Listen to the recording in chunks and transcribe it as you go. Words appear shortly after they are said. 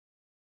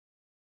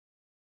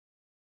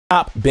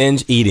Stop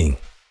binge eating.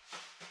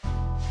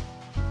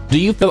 Do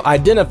you feel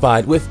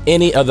identified with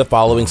any of the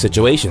following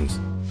situations?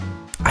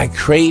 I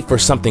crave for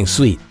something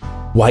sweet,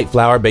 white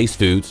flour-based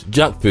foods,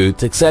 junk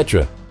foods,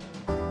 etc.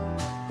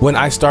 When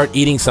I start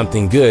eating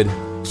something good,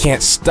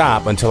 can't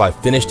stop until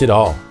I've finished it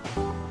all.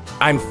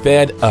 I'm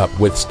fed up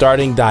with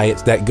starting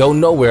diets that go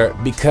nowhere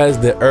because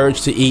the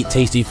urge to eat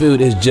tasty food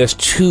is just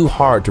too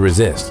hard to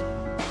resist.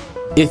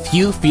 If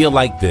you feel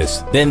like this,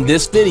 then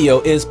this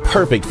video is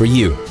perfect for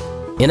you.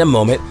 In a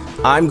moment,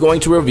 I'm going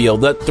to reveal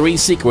the 3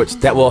 secrets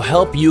that will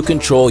help you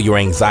control your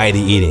anxiety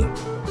eating.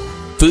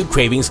 Food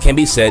cravings can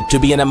be said to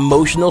be an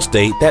emotional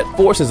state that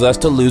forces us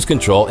to lose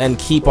control and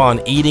keep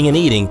on eating and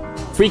eating,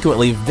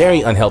 frequently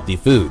very unhealthy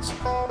foods.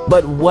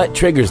 But what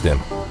triggers them?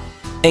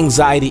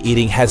 Anxiety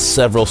eating has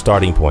several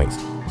starting points.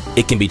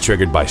 It can be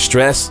triggered by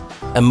stress,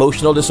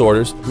 emotional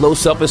disorders, low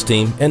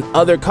self-esteem, and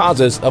other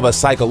causes of a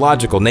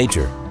psychological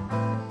nature.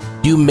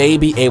 You may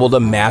be able to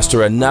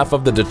master enough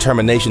of the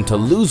determination to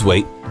lose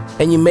weight,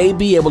 and you may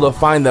be able to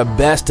find the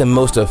best and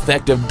most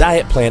effective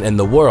diet plan in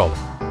the world.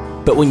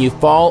 But when you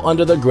fall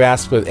under the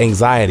grasp of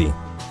anxiety,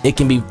 it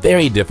can be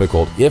very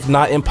difficult, if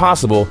not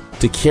impossible,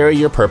 to carry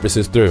your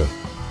purposes through.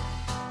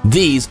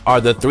 These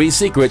are the 3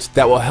 secrets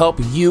that will help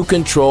you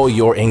control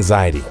your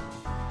anxiety.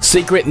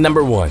 Secret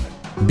number 1,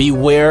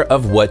 beware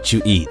of what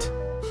you eat.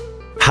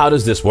 How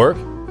does this work?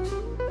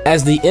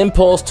 As the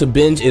impulse to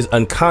binge is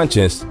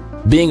unconscious,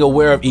 being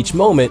aware of each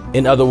moment,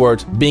 in other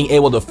words, being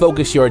able to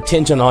focus your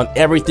attention on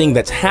everything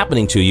that's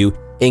happening to you,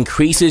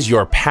 increases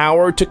your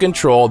power to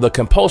control the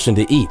compulsion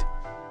to eat.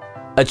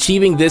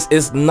 Achieving this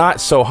is not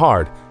so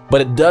hard,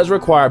 but it does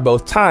require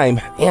both time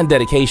and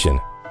dedication.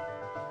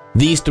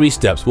 These 3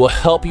 steps will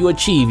help you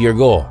achieve your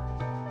goal.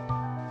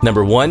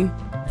 Number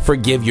 1,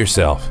 forgive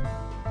yourself.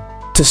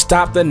 To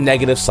stop the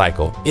negative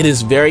cycle, it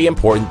is very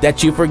important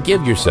that you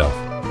forgive yourself.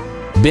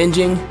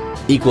 Binging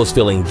equals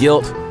feeling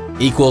guilt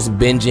equals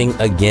binging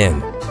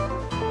again.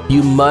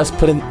 You must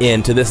put an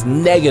end to this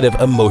negative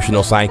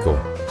emotional cycle.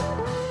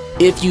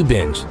 If you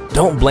binge,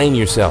 don't blame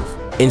yourself.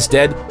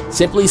 Instead,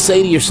 simply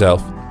say to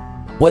yourself,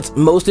 what's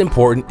most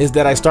important is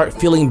that I start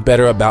feeling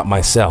better about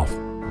myself.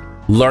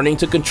 Learning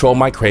to control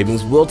my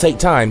cravings will take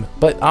time,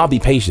 but I'll be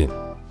patient.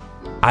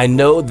 I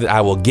know that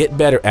I will get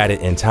better at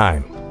it in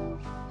time.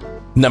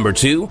 Number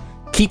 2,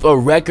 keep a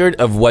record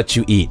of what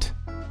you eat.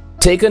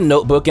 Take a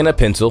notebook and a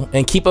pencil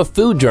and keep a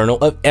food journal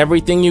of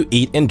everything you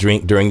eat and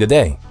drink during the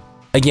day.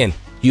 Again,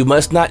 you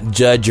must not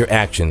judge your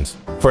actions.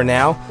 For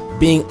now,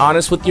 being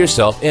honest with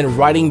yourself and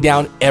writing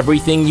down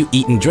everything you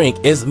eat and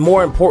drink is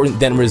more important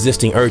than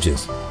resisting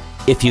urges.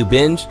 If you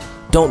binge,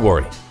 don't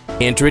worry.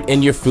 Enter it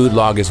in your food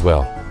log as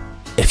well.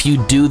 If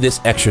you do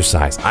this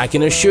exercise, I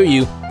can assure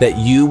you that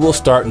you will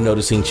start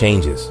noticing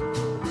changes.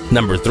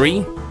 Number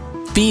 3,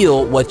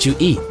 feel what you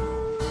eat.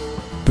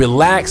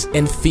 Relax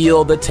and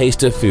feel the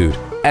taste of food,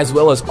 as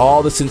well as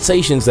all the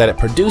sensations that it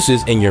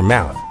produces in your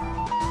mouth.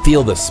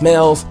 Feel the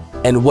smells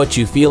and what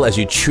you feel as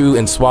you chew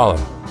and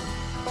swallow.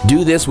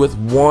 Do this with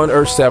 1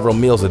 or several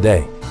meals a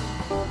day.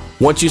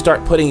 Once you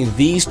start putting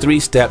these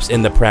 3 steps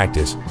into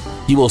practice,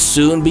 you will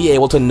soon be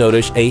able to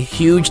notice a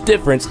huge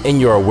difference in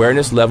your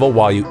awareness level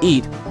while you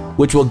eat,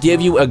 which will give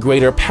you a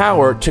greater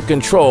power to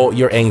control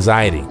your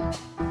anxiety.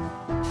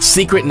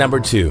 Secret number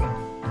 2,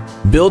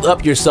 build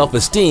up your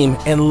self-esteem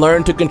and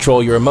learn to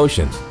control your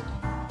emotions.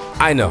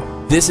 I know,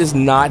 this is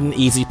not an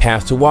easy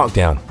path to walk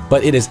down,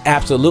 but it is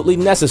absolutely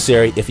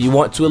necessary if you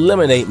want to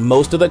eliminate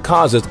most of the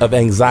causes of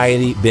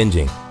anxiety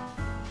binging.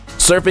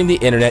 Surfing the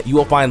internet, you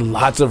will find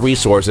lots of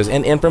resources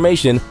and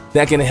information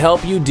that can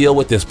help you deal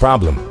with this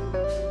problem.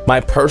 My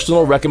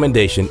personal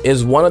recommendation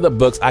is one of the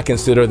books I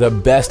consider the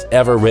best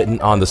ever written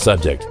on the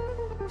subject,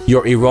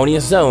 Your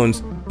Erroneous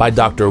Zones by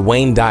Dr.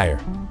 Wayne Dyer.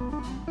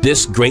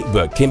 This great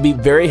book can be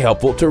very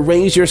helpful to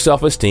raise your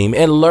self-esteem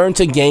and learn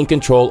to gain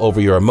control over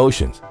your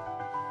emotions.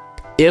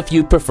 If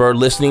you prefer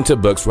listening to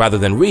books rather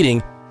than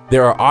reading,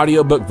 there are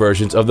audiobook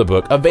versions of the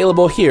book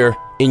available here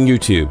in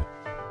YouTube.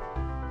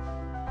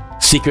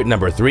 Secret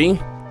number 3,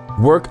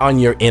 work on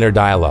your inner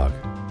dialogue.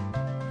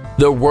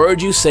 The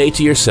words you say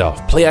to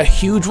yourself play a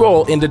huge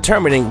role in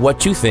determining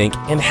what you think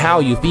and how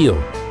you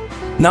feel.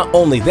 Not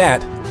only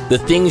that, the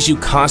things you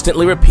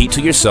constantly repeat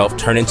to yourself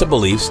turn into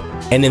beliefs,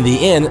 and in the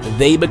end,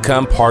 they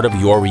become part of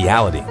your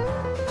reality.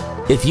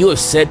 If you have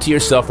said to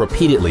yourself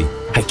repeatedly,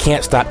 I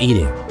can't stop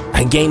eating,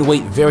 I gain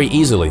weight very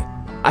easily,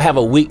 I have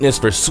a weakness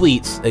for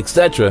sweets,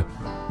 etc.,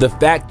 the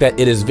fact that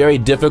it is very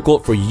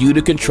difficult for you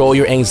to control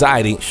your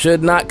anxiety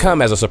should not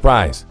come as a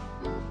surprise.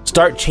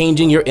 Start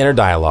changing your inner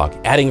dialogue,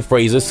 adding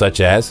phrases such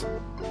as,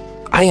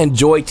 I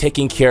enjoy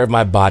taking care of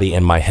my body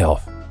and my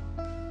health.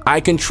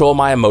 I control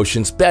my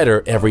emotions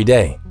better every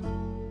day.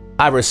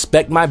 I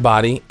respect my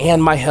body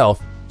and my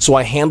health, so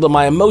I handle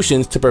my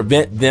emotions to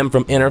prevent them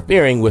from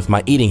interfering with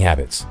my eating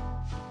habits.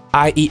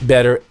 I eat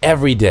better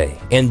every day,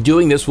 and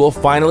doing this will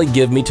finally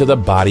give me to the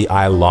body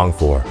I long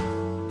for.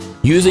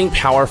 Using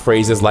power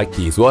phrases like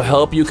these will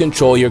help you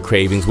control your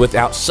cravings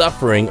without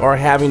suffering or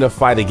having to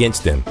fight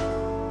against them.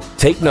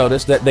 Take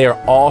notice that they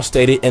are all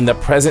stated in the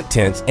present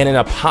tense and in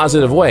a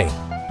positive way.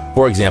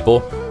 For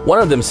example, One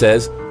of them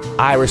says,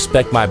 I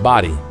respect my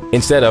body,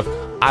 instead of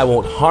I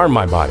won't harm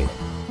my body.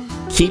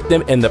 Keep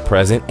them in the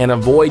present and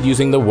avoid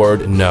using the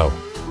word no.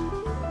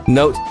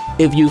 Note,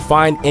 if you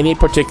find any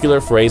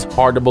particular phrase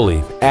hard to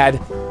believe,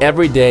 add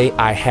every day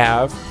I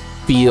have,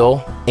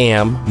 feel,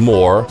 am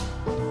more,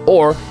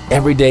 or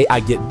every day I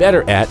get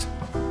better at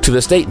to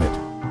the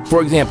statement.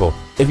 For example,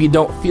 if you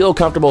don't feel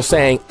comfortable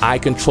saying I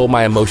control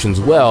my emotions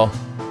well,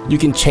 you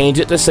can change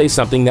it to say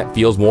something that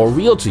feels more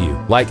real to you,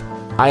 like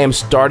I am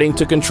starting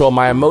to control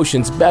my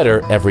emotions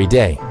better every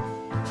day.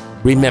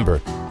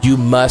 Remember, you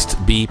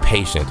must be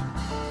patient.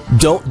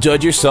 Don't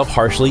judge yourself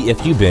harshly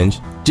if you binge.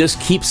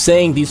 Just keep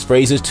saying these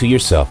phrases to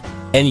yourself,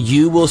 and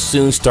you will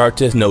soon start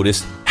to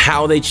notice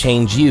how they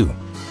change you.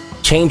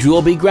 Change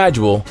will be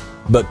gradual,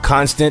 but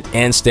constant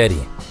and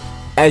steady.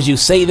 As you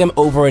say them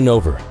over and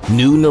over,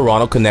 new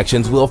neuronal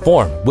connections will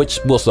form, which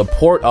will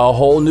support a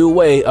whole new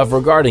way of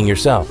regarding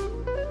yourself.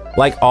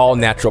 Like all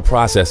natural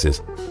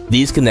processes,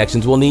 these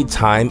connections will need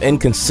time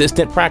and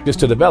consistent practice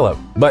to develop,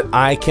 but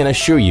I can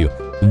assure you,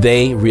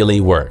 they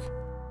really work.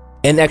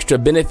 An extra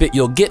benefit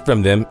you'll get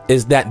from them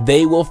is that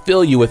they will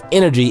fill you with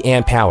energy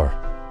and power.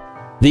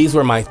 These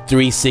were my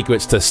 3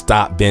 secrets to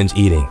stop binge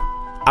eating.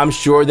 I'm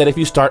sure that if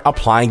you start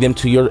applying them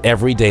to your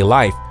everyday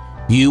life,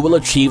 you will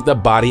achieve the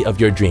body of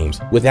your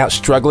dreams without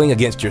struggling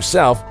against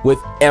yourself with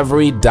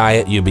every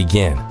diet you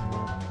begin.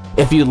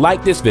 If you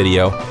like this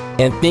video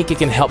and think it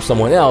can help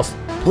someone else,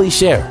 please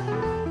share.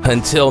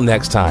 Until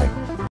next time.